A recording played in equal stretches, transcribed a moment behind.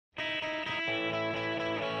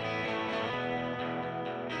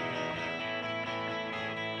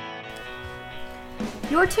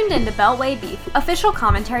You're tuned in to Beltway Beef, official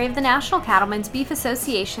commentary of the National Cattlemen's Beef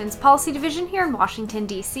Association's policy division here in Washington,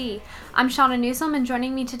 D.C. I'm Shauna Newsom, and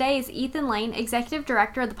joining me today is Ethan Lane, Executive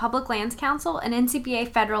Director of the Public Lands Council and NCBA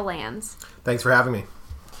Federal Lands. Thanks for having me.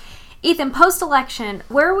 Ethan, post-election,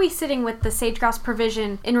 where are we sitting with the sage-grouse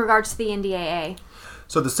provision in regards to the NDAA?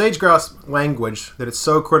 So the sage-grouse language that is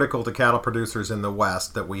so critical to cattle producers in the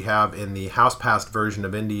West that we have in the House-passed version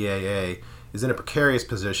of NDAA is in a precarious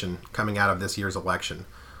position coming out of this year's election.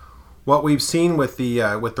 What we've seen with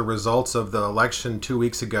the results of the election 2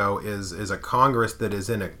 weeks ago is a Congress that is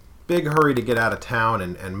in a big hurry to get out of town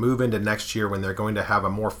and move into next year when they're going to have a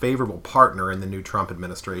more favorable partner in the new Trump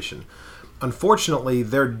administration. Unfortunately,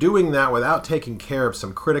 they're doing that without taking care of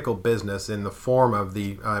some critical business in the form of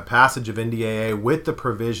the passage of NDAA with the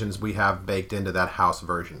provisions we have baked into that House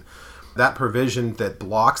version. That provision that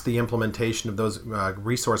blocks the implementation of those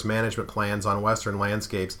resource management plans on Western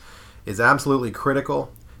landscapes is absolutely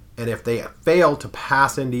critical. And if they fail to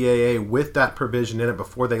pass NDAA with that provision in it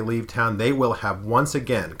before they leave town,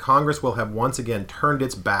 Congress will have once again turned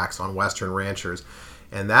its backs on Western ranchers.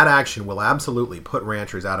 And that action will absolutely put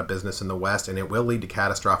ranchers out of business in the West, and it will lead to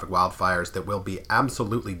catastrophic wildfires that will be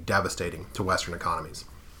absolutely devastating to Western economies.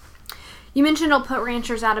 You mentioned it'll put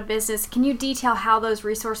ranchers out of business. Can you detail how those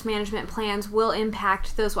resource management plans will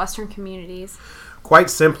impact those Western communities? Quite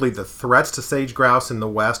simply, the threats to sage grouse in the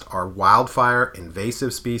West are wildfire,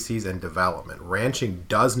 invasive species, and development. Ranching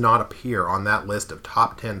does not appear on that list of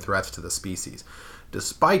top 10 threats to the species.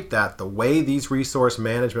 Despite that, the way these resource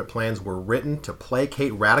management plans were written to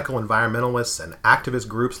placate radical environmentalists and activist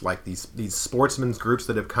groups like these sportsmen's groups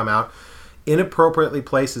that have come out inappropriately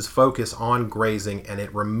places focus on grazing, and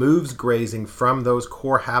it removes grazing from those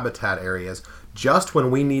core habitat areas just when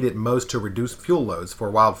we need it most to reduce fuel loads for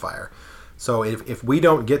wildfire. So if we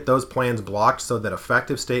don't get those plans blocked so that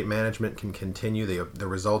effective state management can continue, the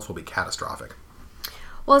results will be catastrophic.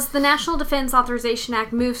 Well, as the National Defense Authorization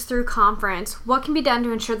Act moves through conference, what can be done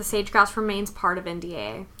to ensure the sage-grouse remains part of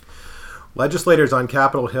NDAA? Legislators on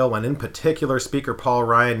Capitol Hill, and in particular Speaker Paul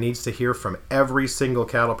Ryan, needs to hear from every single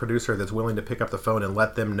cattle producer that's willing to pick up the phone and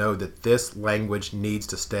let them know that this language needs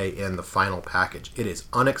to stay in the final package. It is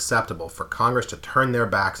unacceptable for Congress to turn their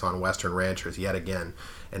backs on Western ranchers yet again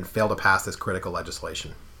and fail to pass this critical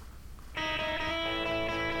legislation.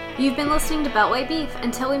 You've been listening to Beltway Beef.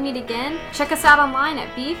 Until we meet again, check us out online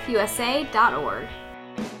at beefusa.org.